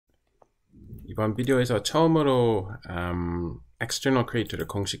이번 비디오에서 처음으로 external create를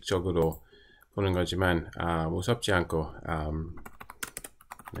공식적으로 보는 거지만 무섭지 않고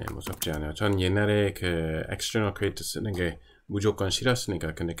네, 무섭지 않아요. 전 옛날에 그 external create 쓰는 게 무조건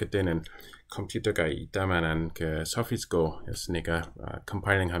싫었으니까. 근데 그때는 컴퓨터가 이따만한 그 Surface Go였으니까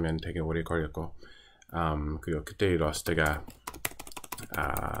컴파일링 하면 되게 오래 걸렸고 그리고 그때 러스트가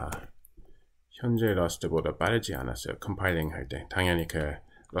현재 러스트보다 빠르지 않았어요. 컴파일링 할 때. 당연히 그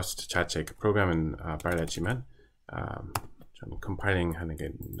러스트 자체 그 프로그램은 빨랐지만 좀 컴파일링 하는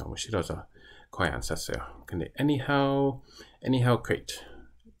게 너무 싫어서 거의 안 썼어요. 근데 anyhow create.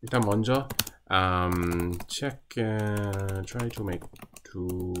 일단 먼저 check try to make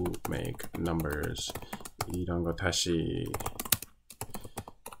numbers 이런 거 다시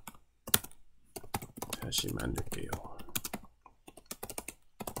만들게요.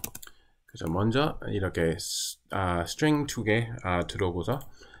 그래서 먼저 이렇게 string 2개 들어오고서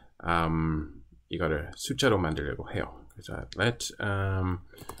이거를 숫자로 만들려고 해요. 그래서 let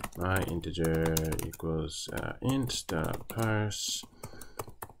my integer equals int the parse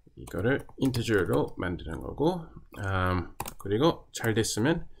이거를 인티저로 만드는 거고 그리고 잘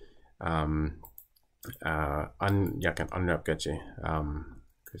됐으면 약간 어렵겠지.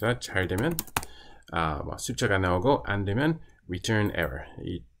 그래서 잘 되면 뭐 숫자가 나오고 안 되면 return error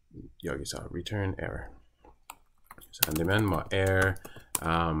여기서 return error. 그래서 안 되면 뭐 error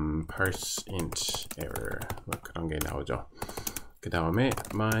parse int error 뭐 그런 게 나오죠. 그 다음에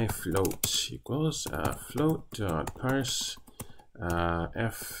my float equals float.parse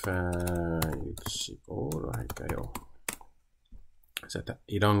F65로 할까요? 그래서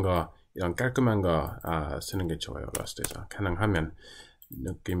이런 깔끔한 거 쓰는 게 좋아요. 러스트에서 가능하면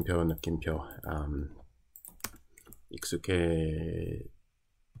느낌표 익숙해지시면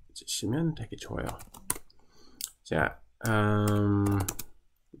되게 좋아요. 자,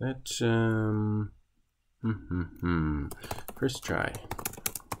 let's first try.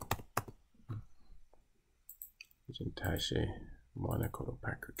 이제 다시 모나코로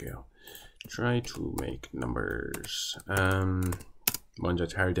바꿀게요. Try to make numbers. 먼저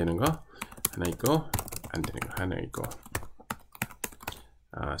잘 되는 거 하나 있고 안 되는 거 하나 있고.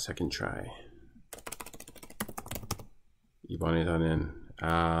 Second try. 이번에서는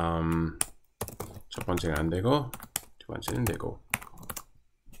첫 번째가 안 되고 두 번째는 되고.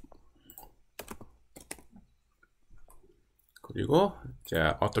 그리고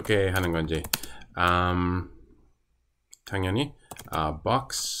자 어떻게 하는 건지 당연히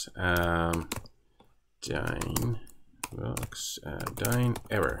box dine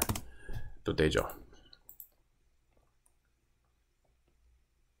error 또 되죠.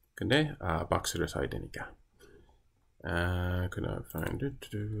 근데 box를 써야 되니까 그다음 find it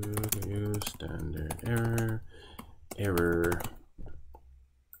use standard error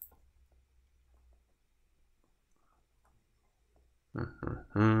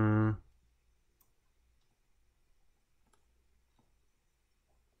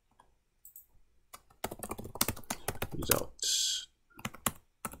results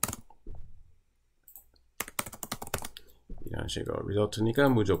이런 식으로 result니까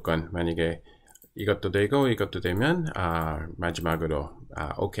무조건 만약에 이것도 되고 이것도 되면 마지막으로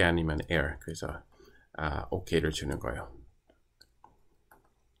OK 아니면 error 그래서 OK를 주는 거예요.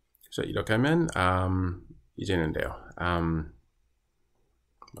 그래서 이렇게 하면 이제는 돼요.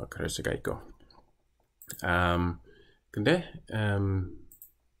 뭐 그럴 수가 있고 근데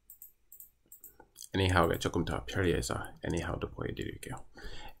anyhow가 조금 더 편리해서 anyhow도 보여드릴게요.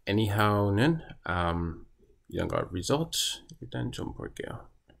 anyhow는 이런 거 result 일단 좀 볼게요.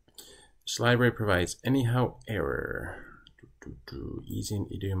 This library provides anyhow error easy and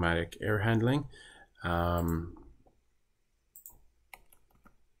idiomatic error handling. 자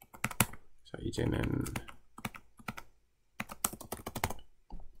이제는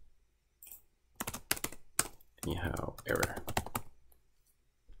anyhow error.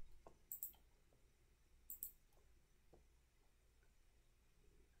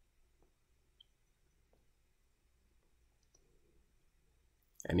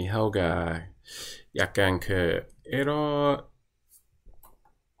 anyhow가 약간 그 에러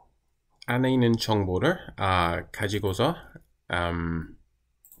안에 있는 정보를 가지고서 일단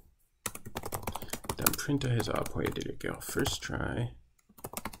프린트해서 보여드릴게요. First try.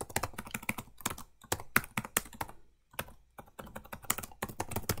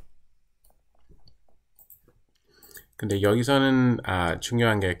 근데 여기서는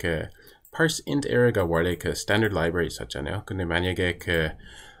중요한 게 그 parse int error가 원래 그 standard library 있었잖아요. 근데 만약에 그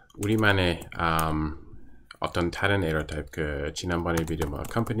우리만의 어떤 다른 에러 타입, 그 지난번에 비디오 뭐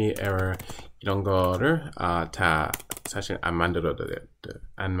company error 이런 거를 다 사실 안 만들어도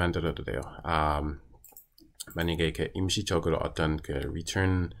돼요. 만약에 이렇게 임시적으로 어떤 그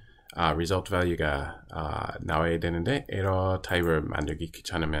return result value가 나와야 되는데 에러 타입을 만들기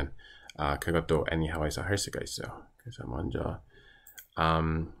귀찮으면 그것도 anyhow에서 할 수가 있어요. 그래서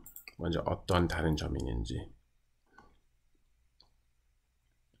먼저 어떤 다른 점이 있는지.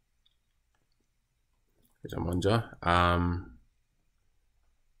 그래서 먼저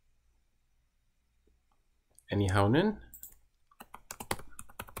anyhow는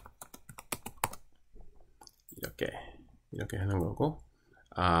이렇게 하는 거고,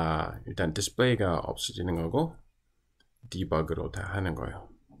 일단 디스플레이가 없어지는 거고, 디버그로 다 하는 거예요.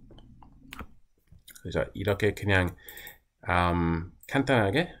 그래서 이렇게 그냥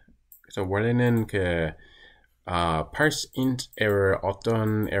간단하게, 그래서 원래는 그 parse int error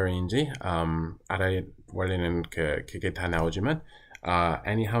어떤 error인지 알아야 원래는 그게 다 나오지만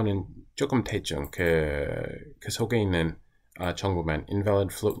anyhow는 조금 대충 그 속에 있는 정보만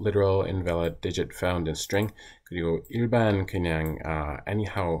invalid float literal, invalid digit found in string 그리고 일반 그냥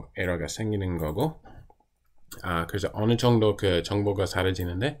anyhow 에러가 생기는 거고 그래서 어느 정도 그 정보가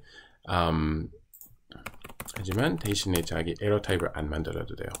사라지는데 하지만 대신에 자기 에러 타입을 안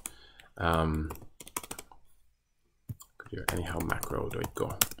만들어도 돼요. 그리고 anyhow macro도 있고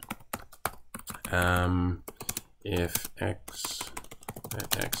if x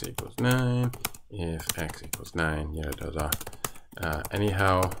equals 9 if x equals 9 예를 들어서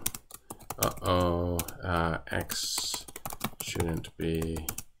anyhow x shouldn't be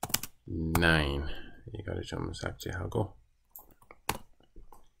 9 이거를 좀 삭제하고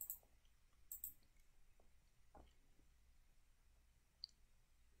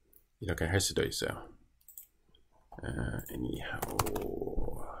이렇게 할 수도 있어요. anyhow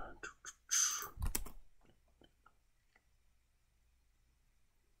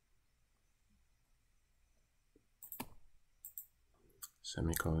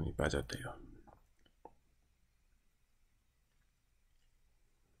세미콜론이 빠졌대요.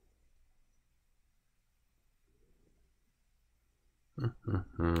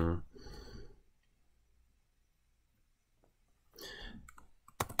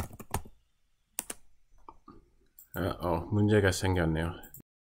 문제가 생겼네요.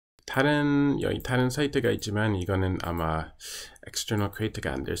 여기 다른 사이트가 있지만 이거는 아마 external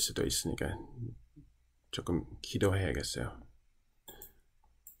create가 안 될 수도 있으니까 조금 기도해야겠어요.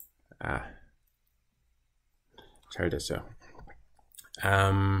 잘 됐어요.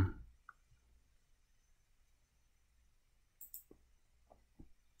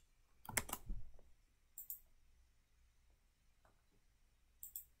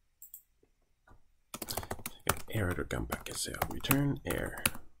 error를 깜빡했어요. return error.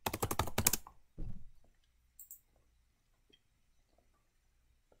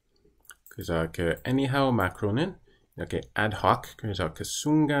 그래서 그 anyhow 마크로는 이렇게 ad hoc 그래서 그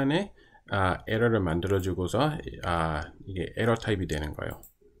순간에 에러를 만들어주고서 이게 에러 타입이 되는 거예요.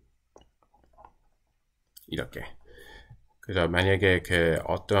 이렇게. 그래서 만약에 그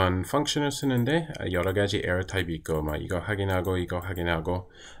어떤 펑션을 쓰는데 여러 가지 에러 타입이 있고 뭐 이거 확인하고 이거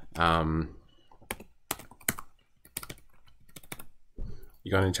확인하고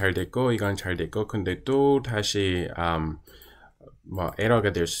이거는 잘 됐고 이건 잘 됐고 근데 또 다시 뭐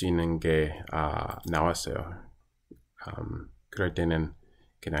에러가 될 수 있는 게 나왔어요. 그럴 때는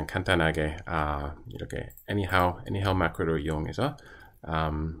그냥 간단하게 이렇게 anyhow 마크로를 이용해서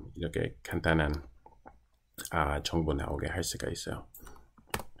이렇게 간단한 정보 나오게 할 수가 있어요.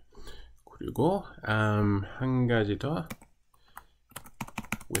 그리고 한 가지 더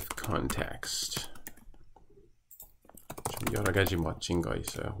with context 좀 여러 가지 멋진 거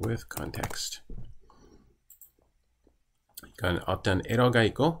있어요. with context 이건 어떤 에러가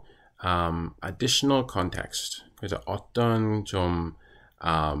있고 additional context 그래서 어떤 좀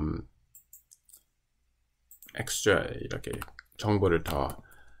extra 이렇게 정보를 더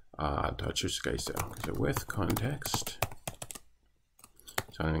줄 수가 있어요. 그래서 with context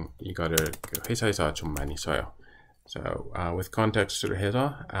저는 이거를 그 회사에서 좀 많이 써요. So with context를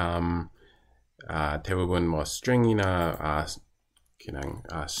해서 대부분 뭐 string이나 그냥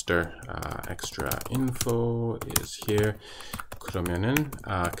stir extra info is here 그러면은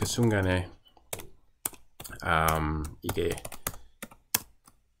그 순간에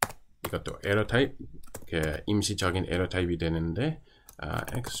이것도 에러 타입 그 임시적인 에러 타입이 되는데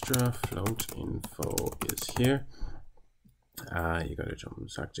extra float info is here 이거를 좀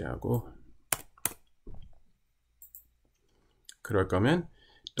삭제하고 그럴 거면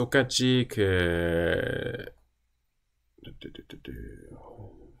똑같이 그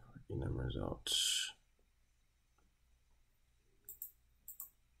enum results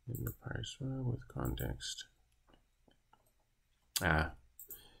in the parser with context.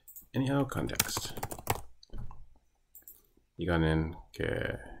 anyhow context. 이거는 그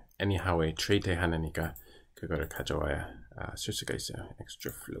anyhow의 트레이트의 하나니까 그거를 가져와야 쓸 수가 있어요.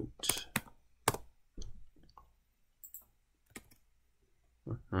 extra float.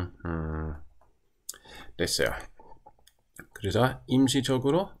 됐어요. 그래서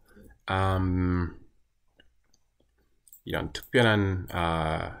임시적으로 이런 특별한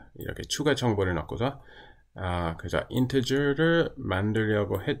이렇게 추가 정보를 넣고서 그래서 인티저를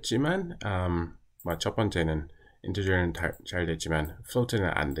만들려고 했지만 뭐 첫 번째는 인티저는 잘 됐지만 float는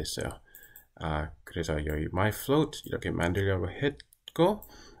안 됐어요. 그래서 여기 my float 이렇게 만들려고 했고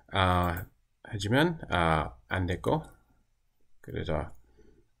하지만 안 됐고 그래서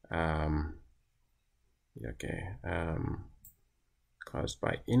이렇게 caused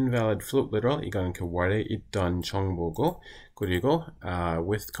by invalid float literal 이거는 그 원래 있던 정보고 그리고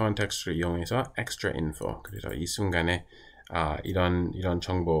with context를 이용해서 extra info 그래서 이 순간에 이런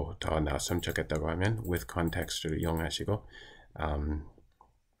정보 더 나왔으면 좋겠다고 하면 with context를 이용하시고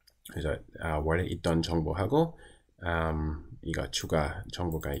그래서 원래 있던 정보하고 이거 추가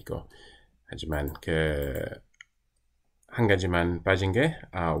정보가 있고 하지만 그 한 가지만 빠진 게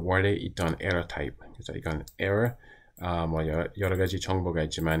원래 있던 error type 그래서 이건 error 뭐 여러 가지 정보가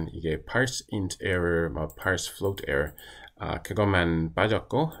있지만 이게 parse int error, 뭐 parse float error 그것만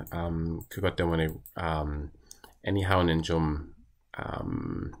빠졌고 그것 때문에 anyhow는 좀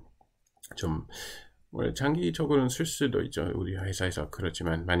원래 장기적으로는 쓸 수도 있죠. 우리 회사에서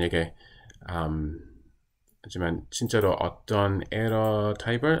그렇지만 만약에 하지만 진짜로 어떤 error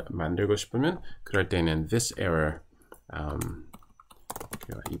타입을 만들고 싶으면 그럴 때는 this error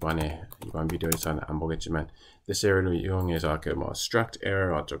이번 비디오에서는 안 보겠지만 this error를 이용해서 그 뭐 struct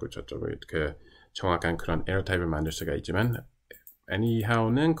error 어쩌고 저쩌고 그 정확한 그런 error 타입을 만들 수가 있지만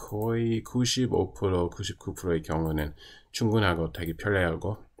anyhow는 거의 95% 99%의 경우는 충분하고 되게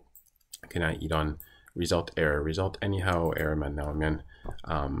편리하고 그냥 이런 result anyhow error만 나오면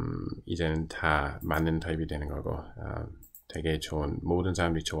이제는 다 맞는 타입이 되는 거고 되게 좋은 모든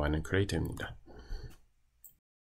사람들이 좋아하는 크리에이티브입니다.